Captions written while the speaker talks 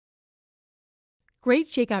Great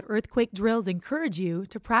Shakeout earthquake drills encourage you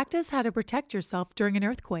to practice how to protect yourself during an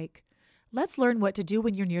earthquake. Let's learn what to do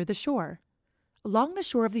when you're near the shore. Along the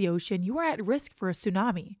shore of the ocean, you are at risk for a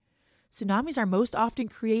tsunami. Tsunamis are most often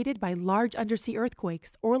created by large undersea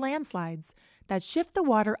earthquakes or landslides that shift the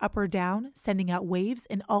water up or down, sending out waves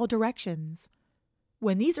in all directions.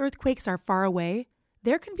 When these earthquakes are far away,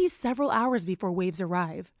 there can be several hours before waves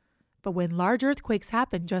arrive. But when large earthquakes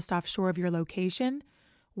happen just offshore of your location,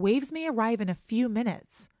 waves may arrive in a few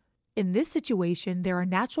minutes. In this situation, there are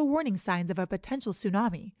natural warning signs of a potential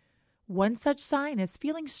tsunami. One such sign is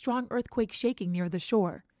feeling strong earthquake shaking near the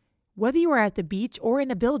shore. Whether you are at the beach or in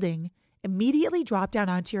a building, immediately drop down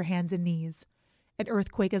onto your hands and knees. An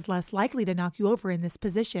earthquake is less likely to knock you over in this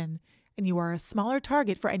position, and you are a smaller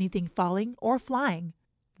target for anything falling or flying.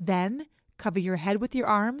 Then, cover your head with your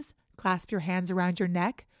arms, clasp your hands around your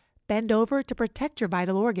neck, bend over to protect your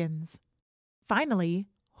vital organs. Finally,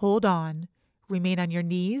 hold on. Remain on your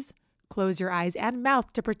knees, close your eyes and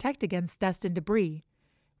mouth to protect against dust and debris.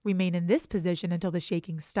 Remain in this position until the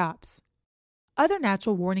shaking stops. Other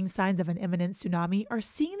natural warning signs of an imminent tsunami are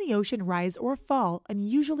seeing the ocean rise or fall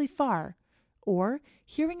unusually far, or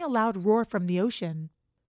hearing a loud roar from the ocean.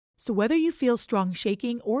 So whether you feel strong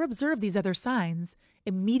shaking or observe these other signs,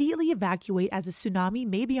 immediately evacuate as a tsunami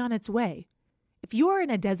may be on its way. If you are in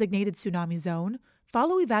a designated tsunami zone,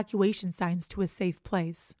 follow evacuation signs to a safe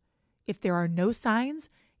place. If there are no signs,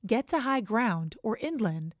 get to high ground or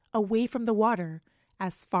inland, away from the water,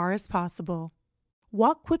 as far as possible.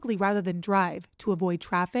 Walk quickly rather than drive to avoid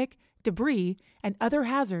traffic, debris, and other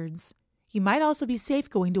hazards. You might also be safe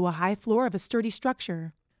going to a high floor of a sturdy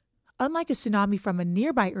structure. Unlike a tsunami from a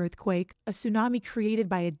nearby earthquake, a tsunami created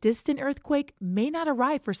by a distant earthquake may not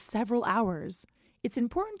arrive for several hours. It's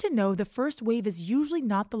important to know the first wave is usually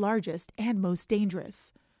not the largest and most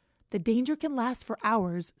dangerous. The danger can last for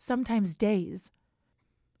hours, sometimes days.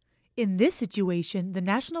 In this situation, the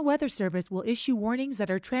National Weather Service will issue warnings that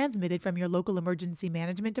are transmitted from your local emergency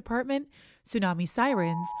management department, tsunami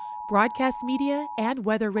sirens, broadcast media, and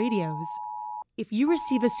weather radios. If you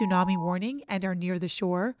receive a tsunami warning and are near the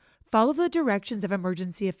shore, follow the directions of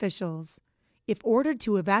emergency officials. If ordered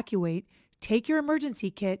to evacuate, take your emergency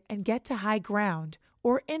kit and get to high ground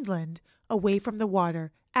or inland, away from the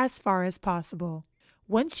water, as far as possible.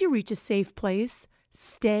 Once you reach a safe place,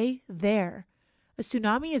 stay there. A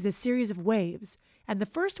tsunami is a series of waves, and the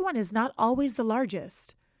first one is not always the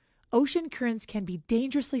largest. Ocean currents can be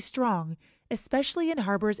dangerously strong, especially in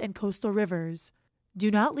harbors and coastal rivers.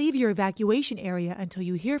 Do not leave your evacuation area until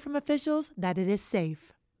you hear from officials that it is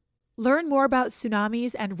safe. Learn more about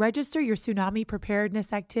tsunamis and register your tsunami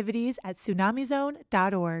preparedness activities at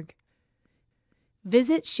tsunamizone.org.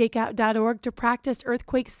 Visit shakeout.org to practice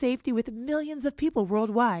earthquake safety with millions of people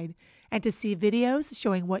worldwide and to see videos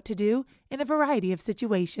showing what to do in a variety of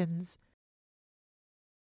situations.